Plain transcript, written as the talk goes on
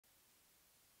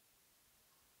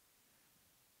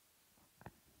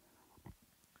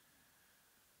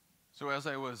So as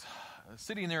I was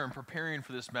sitting there and preparing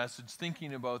for this message,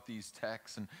 thinking about these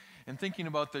texts and thinking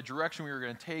about the direction we were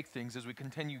going to take things as we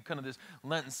continue kind of this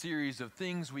Lenten series of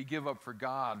things we give up for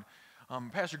God,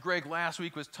 Pastor Greg last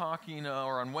week was talking,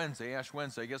 or on Wednesday, Ash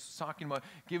Wednesday, I guess, was talking about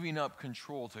giving up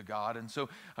control to God. And so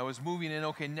I was moving in,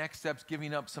 okay, next step's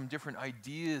giving up some different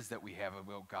ideas that we have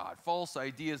about God, false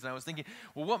ideas. And I was thinking,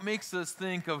 well, what makes us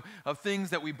think of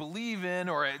things that we believe in,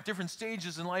 or at different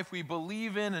stages in life we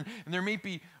believe in, and there may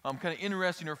be kind of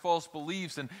interesting or false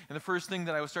beliefs. And the first thing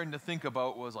that I was starting to think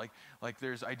about was like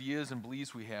there's ideas and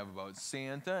beliefs we have about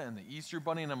Santa and the Easter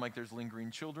Bunny, and I'm like, there's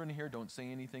lingering children here, don't say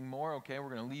anything more, okay,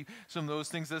 we're going to leave some of those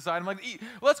things aside. I'm like,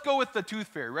 let's go with the Tooth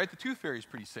Fairy, right? The Tooth Fairy is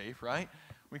pretty safe, right?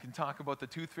 We can talk about the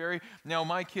Tooth Fairy. Now,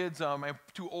 my kids, my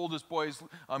two oldest boys,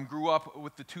 grew up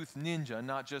with the Tooth Ninja,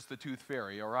 not just the Tooth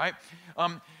Fairy, all right?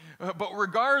 But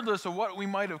regardless of what we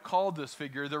might have called this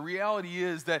figure, the reality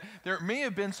is that there may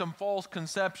have been some false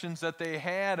conceptions that they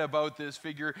had about this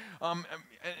figure.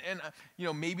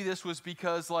 Maybe this was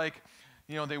because,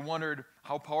 they wondered,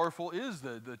 how powerful is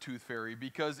the Tooth Fairy?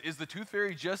 Because is the Tooth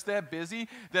Fairy just that busy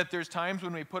that there's times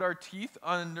when we put our teeth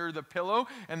under the pillow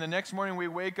and the next morning we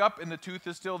wake up and the tooth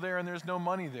is still there and there's no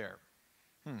money there?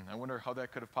 I wonder how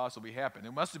that could have possibly happened.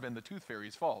 It must have been the Tooth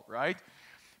Fairy's fault, right?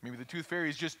 Maybe the Tooth Fairy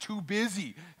is just too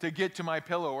busy to get to my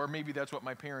pillow, or maybe that's what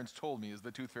my parents told me, is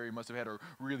the Tooth Fairy must have had a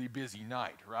really busy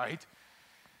night, right?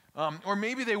 Or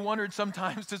maybe they wondered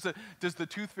sometimes, does the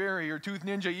Tooth Fairy or Tooth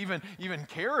Ninja even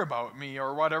care about me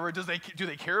or whatever? Do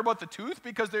they care about the tooth?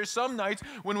 Because there's some nights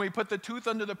when we put the tooth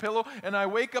under the pillow and I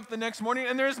wake up the next morning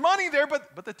and there's money there,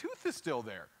 but the tooth is still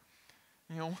there.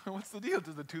 What's the deal?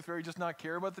 Does the Tooth Fairy just not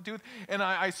care about the tooth? And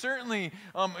I certainly,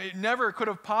 it never could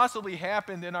have possibly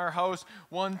happened in our house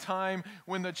one time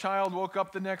when the child woke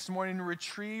up the next morning,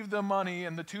 retrieved the money,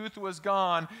 and the tooth was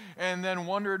gone, and then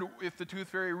wondered if the Tooth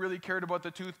Fairy really cared about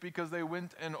the tooth because they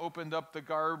went and opened up the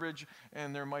garbage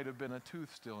and there might have been a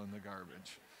tooth still in the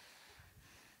garbage.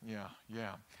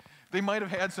 Yeah. They might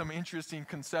have had some interesting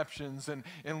conceptions and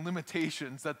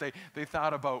limitations that they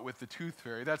thought about with the Tooth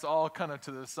Fairy. That's all kind of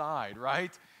to the side,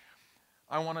 right?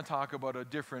 I want to talk about a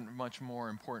different, much more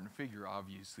important figure,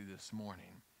 obviously, this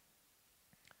morning.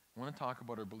 I want to talk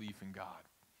about our belief in God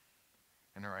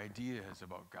and our ideas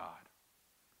about God.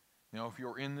 Now, if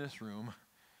you're in this room,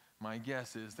 my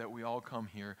guess is that we all come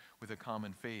here with a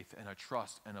common faith and a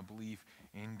trust and a belief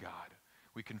in God.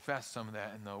 We confessed some of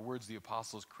that in the words of the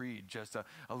Apostles' Creed just a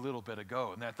little bit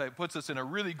ago. And that puts us in a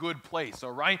really good place,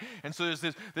 all right? And so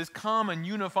there's this common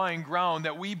unifying ground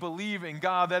that we believe in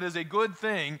God. That is a good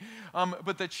thing.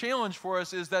 But the challenge for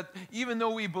us is that even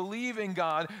though we believe in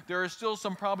God, there are still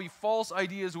some probably false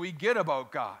ideas we get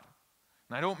about God.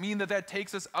 And I don't mean that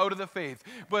takes us out of the faith,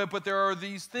 but there are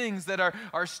these things that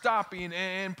are stopping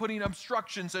and putting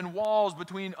obstructions and walls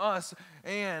between us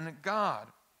and God.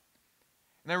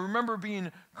 And I remember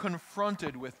being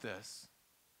confronted with this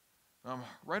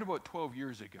right about 12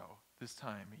 years ago, this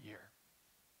time of year.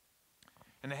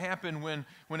 And it happened when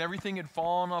everything had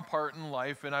fallen apart in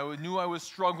life, and I knew I was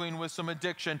struggling with some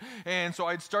addiction. And so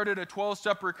I'd started a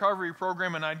 12-step recovery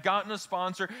program, and I'd gotten a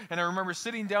sponsor. And I remember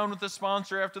sitting down with the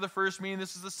sponsor after the first meeting.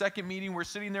 This is the second meeting. We're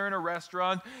sitting there in a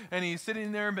restaurant, and he's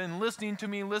sitting there and been listening to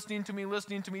me,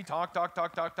 talk.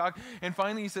 And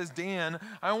finally he says, Dan,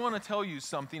 I want to tell you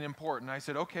something important. I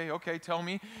said, okay, tell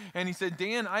me. And he said,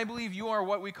 Dan, I believe you are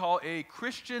what we call a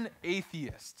Christian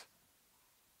atheist.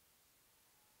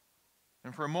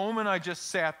 And for a moment, I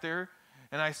just sat there,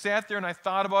 and I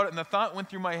thought about it, and the thought went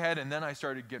through my head, and then I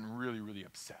started getting really, really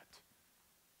upset.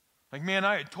 Like, man,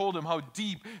 I had told him how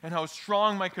deep and how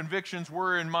strong my convictions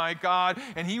were in my God,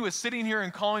 and he was sitting here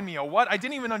and calling me a what? I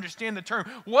didn't even understand the term.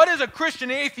 What is a Christian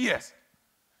atheist?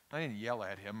 I didn't yell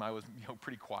at him. I was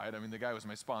pretty quiet. I mean, the guy was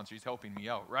my sponsor. He's helping me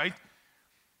out, right?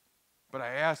 But I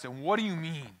asked him, what do you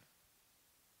mean?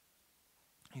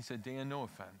 He said, Dan, no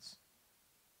offense.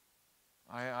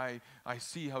 I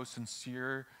see how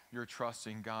sincere your trust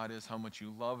in God is, how much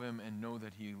you love him and know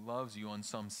that he loves you in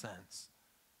some sense.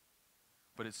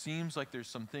 But it seems like there's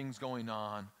some things going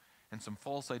on and some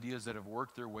false ideas that have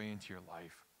worked their way into your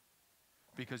life.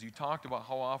 Because you talked about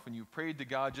how often you prayed to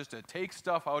God just to take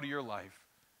stuff out of your life.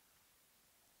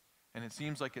 And it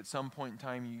seems like at some point in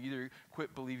time you either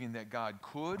quit believing that God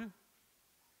could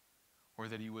or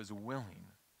that he was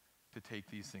willing to take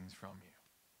these things from you.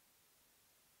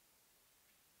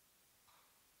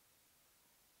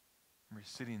 I remember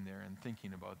sitting there and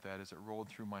thinking about that as it rolled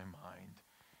through my mind,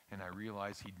 and I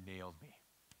realized he'd nailed me.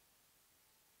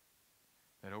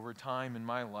 That over time in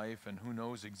my life, and who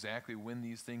knows exactly when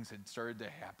these things had started to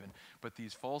happen, but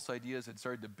these false ideas had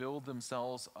started to build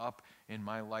themselves up in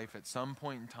my life at some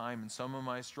point in time, in some of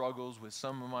my struggles with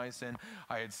some of my sin.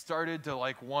 I had started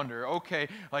to wonder, okay,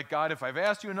 God, if I've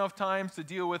asked you enough times to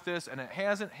deal with this and it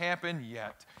hasn't happened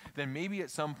yet, then maybe at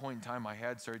some point in time I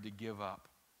had started to give up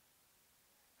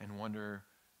and wonder,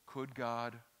 could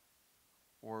God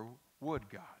or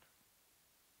would God?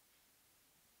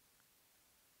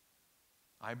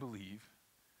 I believe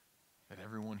that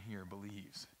everyone here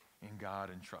believes in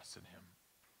God and trusts in him.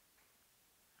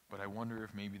 But I wonder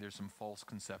if maybe there's some false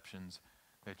conceptions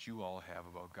that you all have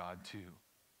about God too.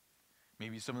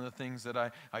 Maybe some of the things that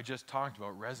I just talked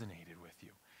about resonated with you.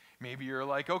 Maybe you're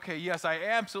like, okay, yes, I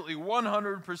absolutely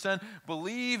 100%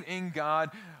 believe in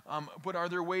God, but are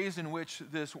there ways in which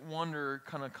this wonder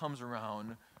kind of comes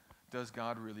around? Does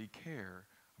God really care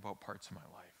about parts of my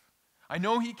life? I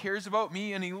know he cares about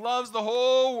me and he loves the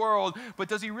whole world, but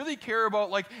does he really care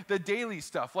about the daily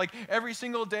stuff? Every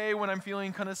single day when I'm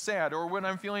feeling kind of sad or when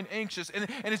I'm feeling anxious, and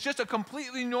it's just a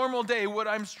completely normal day, what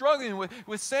I'm struggling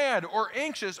with sad or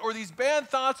anxious or these bad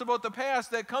thoughts about the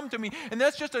past that come to me, and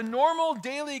that's just a normal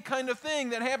daily kind of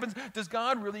thing that happens. Does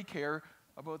God really care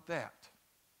about that?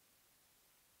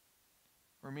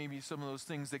 Or maybe some of those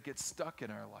things that get stuck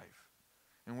in our life.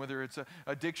 And whether it's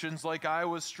addictions like I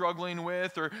was struggling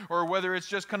with, or whether it's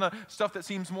just kind of stuff that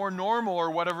seems more normal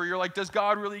or whatever, you're like, does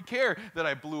God really care that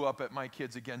I blew up at my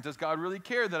kids again? Does God really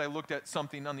care that I looked at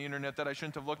something on the internet that I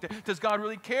shouldn't have looked at? Does God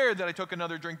really care that I took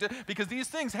another drink? Because these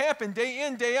things happen day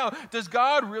in, day out. Does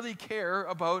God really care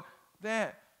about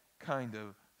that kind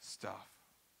of stuff?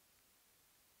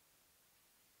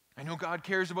 I know God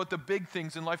cares about the big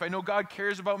things in life. I know God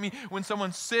cares about me when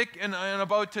someone's sick and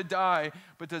about to die.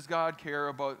 But does God care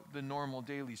about the normal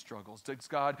daily struggles? Does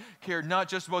God care not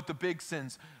just about the big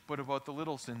sins, but about the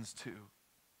little sins too?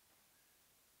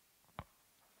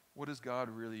 What does God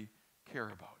really care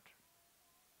about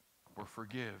or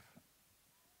forgive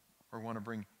or want to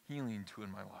bring healing to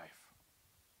in my life?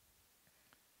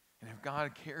 And if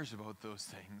God cares about those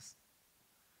things,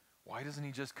 why doesn't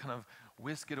he just kind of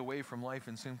whisk it away from life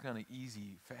in some kind of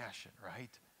easy fashion, right?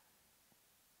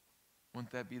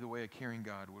 Wouldn't that be the way a caring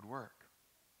God would work?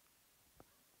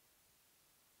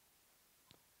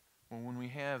 Well, when we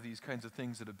have these kinds of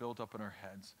things that have built up in our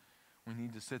heads, we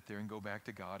need to sit there and go back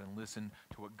to God and listen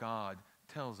to what God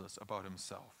tells us about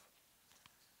himself.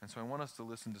 And so I want us to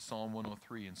listen to Psalm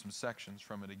 103 and some sections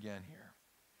from it again here.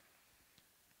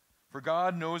 For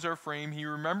God knows our frame. He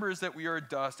remembers that we are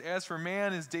dust. As for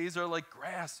man, his days are like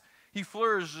grass. He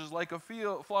flourishes like a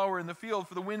flower in the field,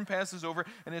 for the wind passes over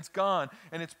and it's gone,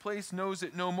 and its place knows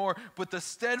it no more. But the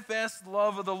steadfast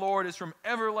love of the Lord is from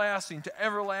everlasting to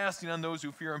everlasting on those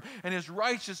who fear him, and his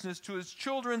righteousness to his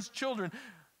children's children.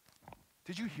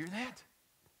 Did you hear that?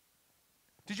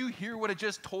 Did you hear what it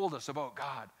just told us about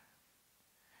God?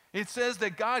 It says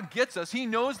that God gets us. He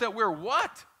knows that we're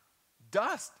what?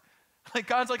 Dust.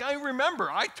 God's like, I remember,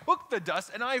 I took the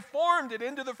dust and I formed it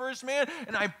into the first man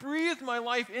and I breathed my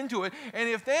life into it. And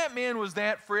if that man was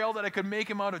that frail that I could make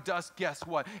him out of dust, guess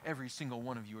what? Every single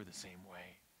one of you are the same way.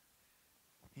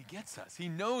 He gets us. He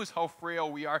knows how frail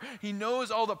we are. He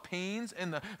knows all the pains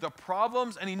and the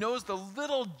problems, and he knows the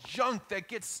little junk that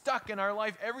gets stuck in our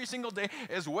life every single day,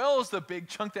 as well as the big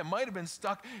chunk that might have been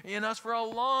stuck in us for a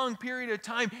long period of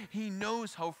time. He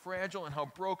knows how fragile and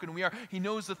how broken we are. He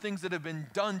knows the things that have been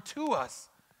done to us,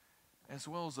 as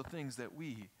well as the things that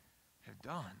we have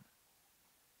done.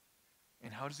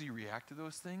 And how does he react to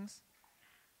those things?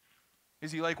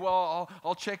 Is he like, well,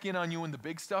 I'll check in on you when the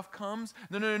big stuff comes?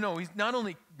 No. He not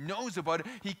only knows about it,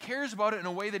 he cares about it in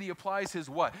a way that he applies his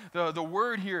what? The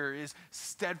word here is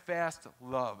steadfast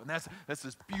love. And that's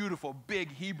this beautiful,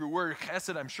 big Hebrew word,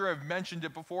 chesed. I'm sure I've mentioned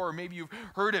it before, or maybe you've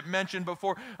heard it mentioned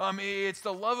before. It's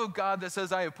the love of God that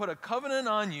says, I have put a covenant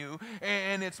on you,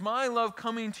 and it's my love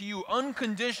coming to you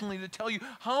unconditionally to tell you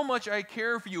how much I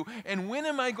care for you. And when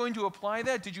am I going to apply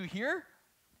that? Did you hear?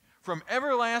 From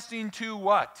everlasting to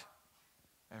what?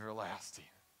 Everlasting.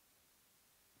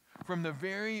 From the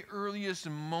very earliest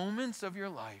moments of your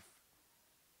life,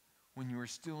 when you were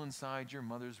still inside your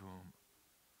mother's womb,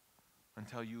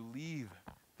 until you leave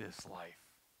this life.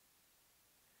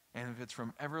 And if it's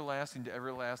from everlasting to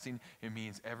everlasting, it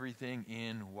means everything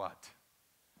in what?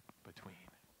 Between.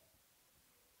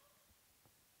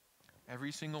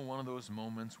 Every single one of those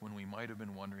moments when we might have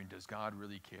been wondering, does God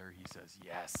really care? He says,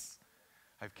 yes.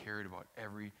 I've cared about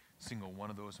every single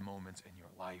one of those moments in your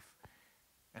life,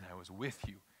 and I was with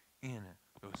you in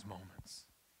those moments.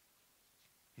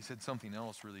 He said something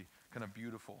else really kind of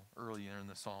beautiful earlier in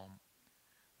the psalm.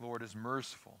 Lord is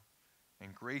merciful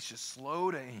and gracious,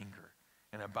 slow to anger,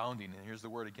 and abounding, and here's the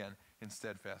word again, in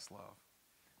steadfast love.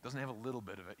 Doesn't have a little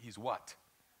bit of it. He's what?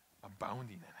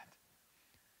 Abounding in it.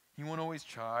 He won't always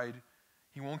chide.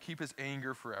 He won't keep his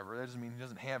anger forever. That doesn't mean he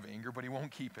doesn't have anger, but he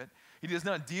won't keep it. He does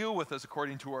not deal with us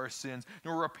according to our sins,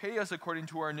 nor repay us according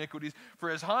to our iniquities. For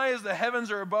as high as the heavens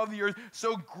are above the earth,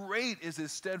 so great is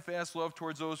his steadfast love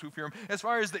towards those who fear him. As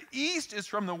far as the east is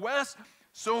from the west,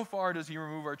 so far does he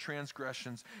remove our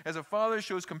transgressions. As a father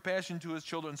shows compassion to his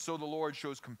children, so the Lord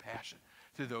shows compassion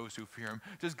to those who fear him.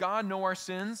 Does God know our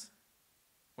sins?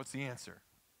 What's the answer?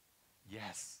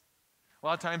 Yes. A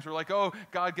lot of times we're like, oh,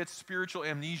 God gets spiritual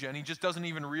amnesia and he just doesn't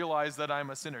even realize that I'm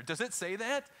a sinner. Does it say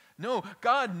that? No,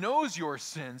 God knows your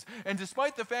sins. And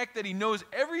despite the fact that he knows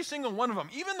every single one of them,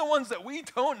 even the ones that we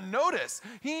don't notice,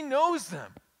 he knows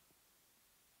them.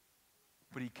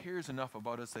 But he cares enough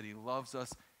about us that he loves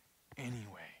us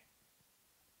anyway.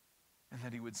 And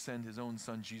that he would send his own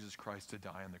son, Jesus Christ, to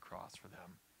die on the cross for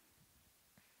them.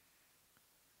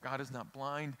 God is not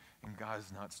blind and God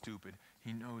is not stupid.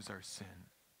 He knows our sin.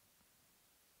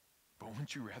 But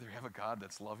wouldn't you rather have a God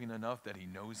that's loving enough that he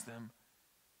knows them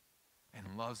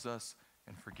and loves us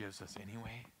and forgives us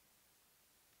anyway?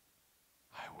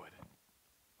 I would.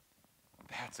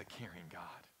 That's a caring God.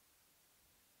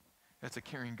 That's a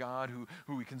caring God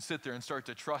who we can sit there and start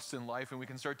to trust in life, and we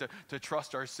can start to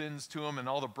trust our sins to him and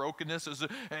all the brokenness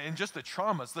and just the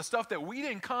traumas, the stuff that we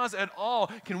didn't cause at all.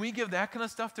 Can we give that kind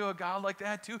of stuff to a God like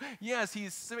that too? Yes,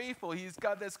 he's faithful. He's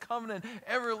got this covenant,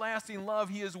 everlasting love.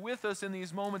 He is with us in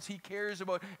these moments. He cares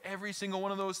about every single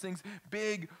one of those things,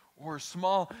 big or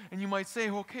small. And you might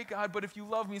say, okay, God, but if you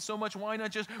love me so much, why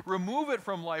not just remove it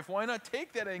from life? Why not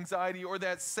take that anxiety or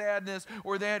that sadness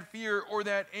or that fear or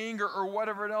that anger or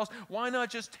whatever else? Why not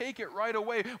just take it right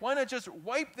away? Why not just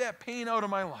wipe that pain out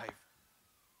of my life?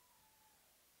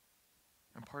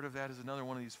 And part of that is another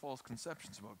one of these false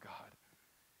conceptions about God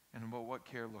and about what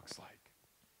care looks like.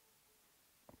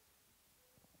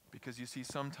 Because you see,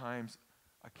 sometimes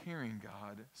a caring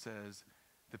God says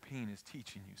the pain is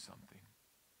teaching you something.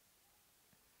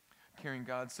 Caring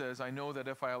God says, I know that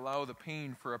if I allow the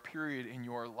pain for a period in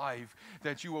your life,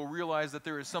 that you will realize that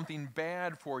there is something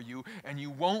bad for you and you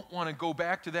won't want to go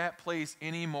back to that place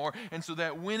anymore. And so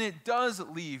that when it does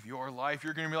leave your life,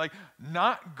 you're going to be like,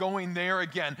 not going there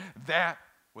again. That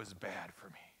was bad for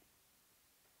me.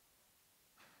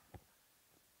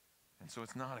 And so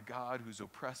it's not a God who's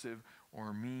oppressive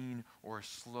or mean or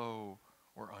slow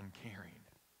or uncaring.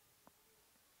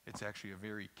 It's actually a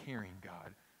very caring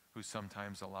God who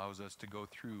sometimes allows us to go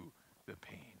through the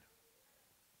pain.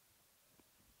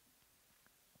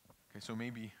 Okay, so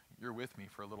maybe you're with me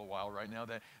for a little while right now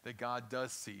that God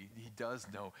does see, he does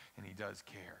know, and he does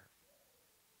care.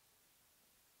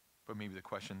 But maybe the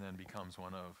question then becomes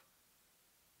one of,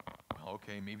 well,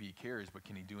 okay, maybe he cares, but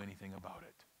can he do anything about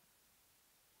it?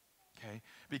 Okay,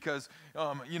 because,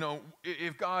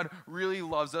 if God really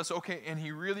loves us, okay, and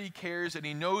he really cares and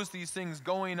he knows these things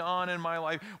going on in my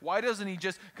life, why doesn't he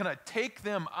just kind of take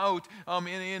them out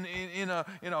in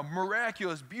a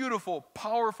miraculous, beautiful,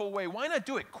 powerful way? Why not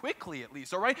do it quickly at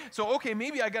least, all right? So, okay,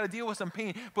 maybe I got to deal with some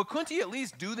pain, but couldn't he at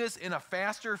least do this in a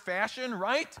faster fashion,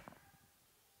 right?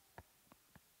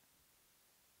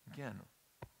 Again,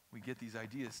 we get these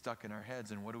ideas stuck in our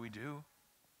heads, and what do?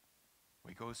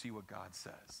 We go see what God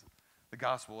says. The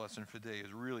gospel lesson for today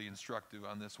is really instructive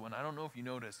on this one. I don't know if you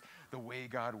noticed the way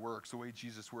God works, the way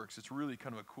Jesus works. It's really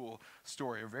kind of a cool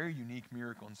story, a very unique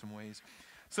miracle in some ways.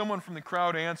 Someone from the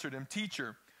crowd answered him,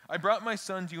 Teacher, I brought my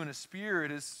son to you, and a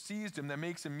spirit has seized him that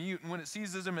makes him mute. And when it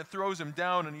seizes him, it throws him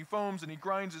down, and he foams, and he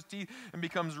grinds his teeth, and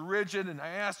becomes rigid. And I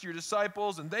asked your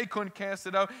disciples, and they couldn't cast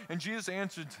it out. And Jesus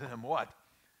answered to them, what?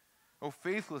 O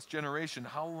faithless generation,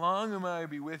 how long am I to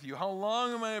be with you? How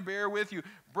long am I to bear with you?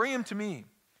 Bring him to me.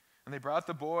 And they brought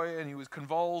the boy, and he was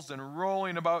convulsed and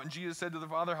rolling about. And Jesus said to the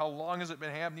father, how long has it been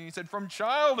happening? He said, from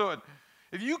childhood.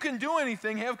 If you can do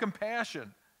anything, have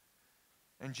compassion.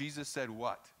 And Jesus said,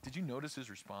 what? Did you notice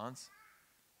his response?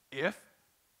 If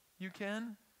you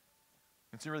can?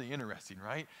 It's really interesting,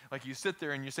 right? Like you sit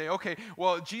there and you say, okay,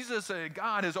 well, Jesus,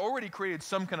 God has already created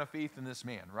some kind of faith in this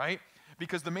man, right?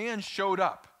 Because the man showed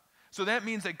up. So that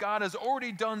means that God has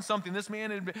already done something. This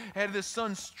man had this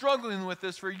son struggling with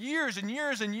this for years and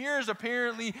years and years,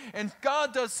 apparently, and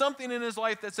God does something in his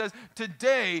life that says,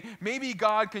 today, maybe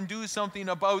God can do something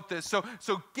about this.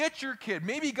 So get your kid.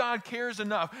 Maybe God cares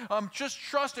enough. Just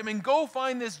trust him and go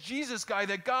find this Jesus guy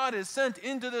that God has sent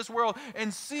into this world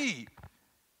and see.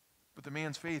 But the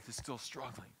man's faith is still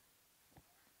struggling.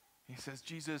 He says,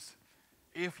 Jesus,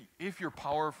 if you're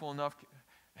powerful enough,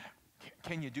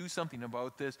 can you do something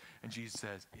about this? And Jesus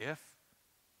says, if?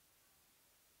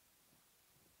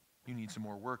 you need some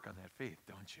more work on that faith,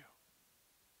 don't you?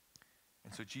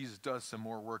 And so Jesus does some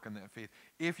more work on that faith.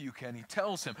 If you can, he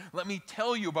tells him, let me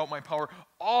tell you about my power.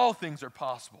 All things are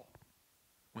possible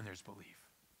when there's belief.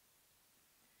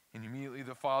 And immediately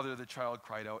the father of the child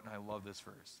cried out, and I love this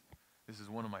verse. This is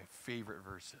one of my favorite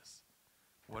verses.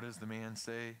 What does the man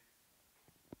say?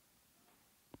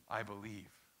 I believe.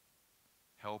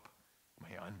 Help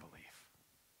my unbelief.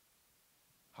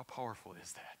 How powerful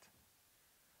is that?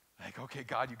 Like, okay,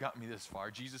 God, you got me this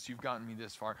far. Jesus, you've gotten me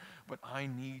this far. But I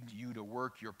need you to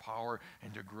work your power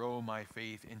and to grow my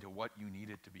faith into what you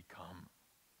need it to become.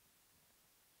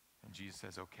 And Jesus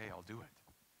says, okay, I'll do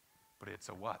it. But it's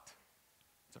a what?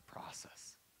 It's a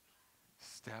process.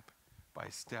 Step by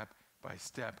step by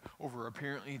step. Over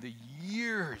apparently the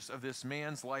years of this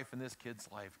man's life and this kid's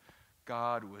life,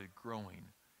 God was growing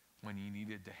when he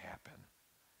needed to happen.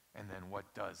 And then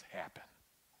what does happen?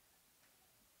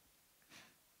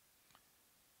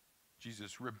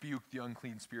 Jesus rebuked the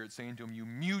unclean spirit, saying to him, you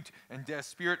mute and deaf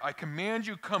spirit, I command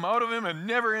you, come out of him and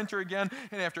never enter again.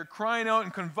 And after crying out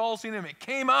and convulsing him, it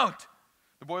came out.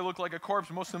 The boy looked like a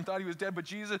corpse. Most of them thought he was dead, but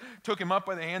Jesus took him up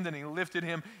by the hand and he lifted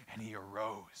him and he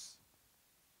arose.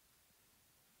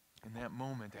 In that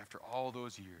moment, after all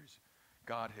those years,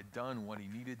 God had done what he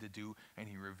needed to do, and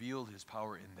he revealed his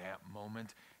power in that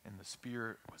moment, and the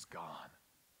spirit was gone.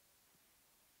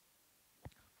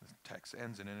 The text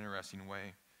ends in an interesting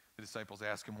way. The disciples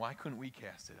ask him, why couldn't we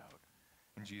cast it out?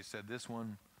 And Jesus said, this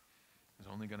one is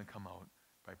only going to come out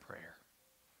by prayer.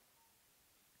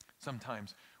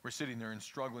 Sometimes we're sitting there and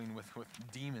struggling with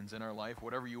demons in our life,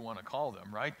 whatever you want to call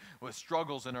them, right? With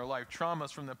struggles in our life,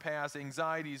 traumas from the past,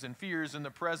 anxieties and fears in the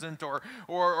present,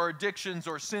 or addictions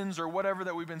or sins or whatever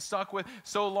that we've been stuck with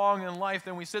so long in life.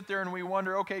 Then we sit there and we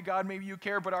wonder, okay, God, maybe you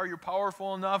care, but are you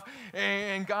powerful enough?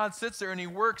 And God sits there and he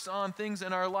works on things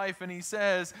in our life and he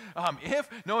says,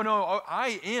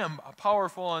 I am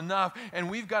powerful enough. And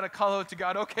we've got to call out to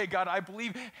God, okay, God, I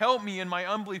believe, help me in my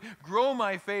unbelief, grow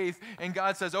my faith. And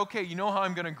God says, okay, you know how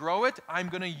I'm going to grow it? I'm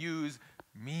going to use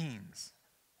means.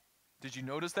 Did you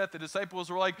notice that? The disciples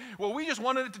were like, well, we just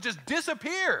wanted it to just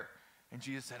disappear. And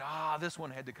Jesus said, this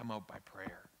one had to come out by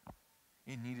prayer.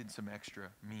 It needed some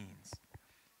extra means.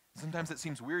 Sometimes that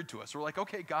seems weird to us. We're like,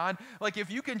 okay, God, like if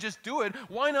you can just do it,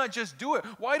 why not just do it?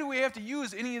 Why do we have to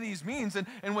use any of these means?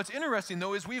 And what's interesting,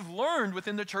 though, is we've learned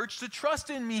within the church to trust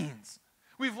in means.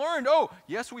 We've learned,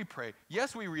 yes, we pray.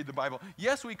 Yes, we read the Bible.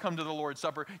 Yes, we come to the Lord's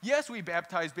Supper. Yes, we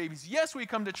baptize babies. Yes, we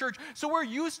come to church. So we're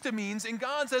used to means, and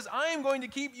God says, I am going to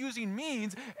keep using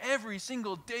means every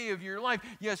single day of your life.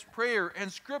 Yes, prayer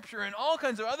and scripture and all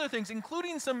kinds of other things,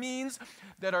 including some means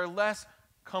that are less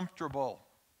comfortable.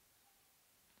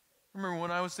 Remember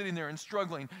when I was sitting there and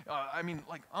struggling,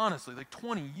 honestly,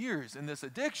 20 years in this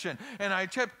addiction, and I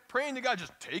kept praying to God,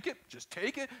 just take it, just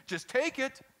take it, just take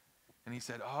it. And he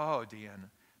said, Dan,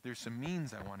 there's some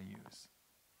means I want to use.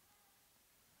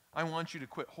 I want you to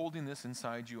quit holding this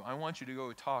inside you. I want you to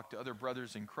go talk to other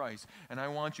brothers in Christ, and I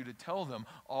want you to tell them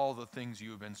all the things you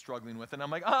have been struggling with. And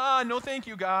I'm like, no thank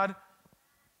you, God.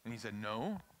 And he said,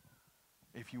 no,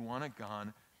 if you want it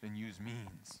gone, then use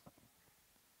means.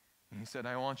 And he said,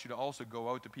 I want you to also go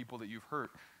out to people that you've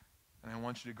hurt, and I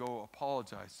want you to go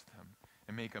apologize to them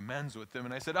and make amends with them.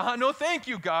 And I said, no thank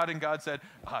you, God. And God said,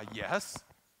 yes.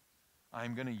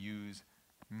 I'm going to use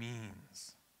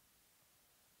means.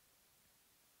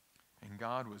 And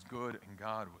God was good and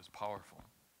God was powerful.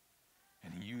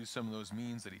 And he used some of those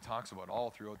means that he talks about all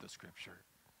throughout the scripture.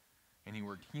 And he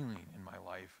worked healing in my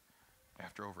life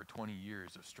after over 20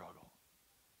 years of struggle.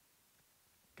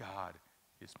 God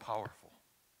is powerful,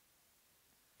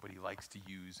 but he likes to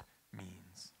use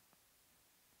means.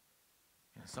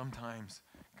 And sometimes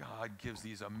God gives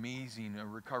these amazing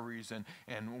recoveries,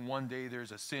 and one day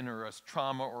there's a sin or a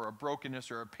trauma or a brokenness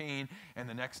or a pain, and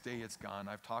the next day it's gone.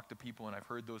 I've talked to people and I've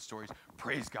heard those stories.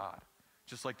 Praise God.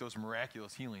 Just like those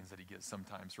miraculous healings that he gives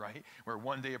sometimes, right? Where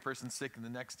one day a person's sick and the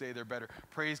next day they're better.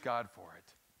 Praise God for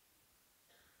it.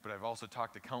 But I've also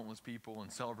talked to countless people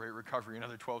and Celebrate Recovery and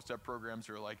other 12-step programs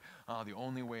who are like, the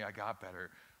only way I got better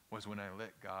was when I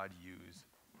let God use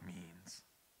means.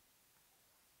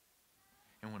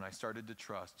 And when I started to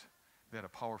trust that a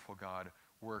powerful God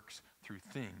works through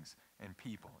things and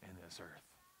people in this earth.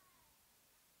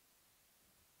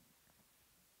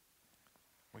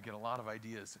 We get a lot of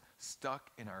ideas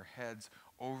stuck in our heads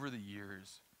over the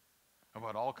years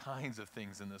about all kinds of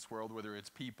things in this world, whether it's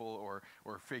people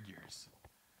or figures.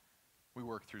 We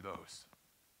work through those.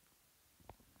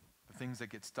 The things that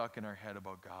get stuck in our head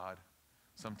about God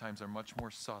sometimes are much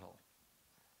more subtle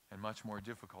and much more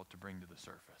difficult to bring to the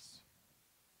surface.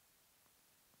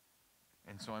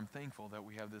 And so I'm thankful that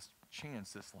we have this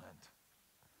chance this Lent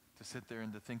to sit there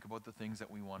and to think about the things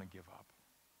that we want to give up.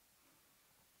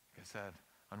 Like I said,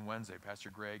 on Wednesday,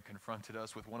 Pastor Greg confronted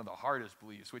us with one of the hardest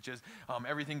beliefs, which is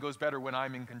everything goes better when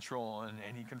I'm in control.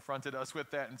 And he confronted us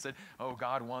with that and said, oh,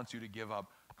 God wants you to give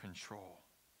up control.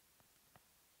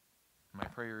 My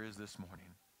prayer is this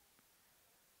morning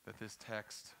that this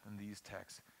text and these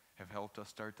texts have helped us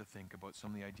start to think about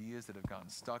some of the ideas that have gotten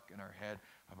stuck in our head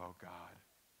about God.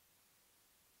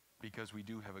 Because we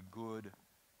do have a good,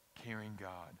 caring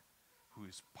God who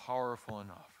is powerful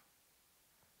enough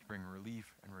to bring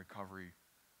relief and recovery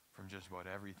from just about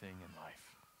everything in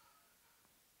life.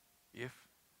 If,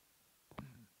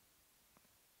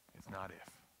 it's not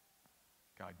if,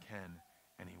 God can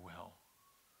and he will,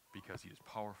 because he is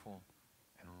powerful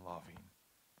and loving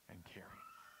and caring.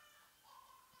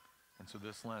 And so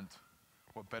this Lent,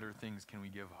 what better things can we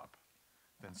give up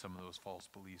than some of those false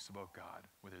beliefs about God,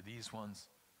 whether these ones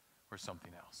or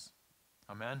something else?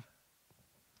 Amen?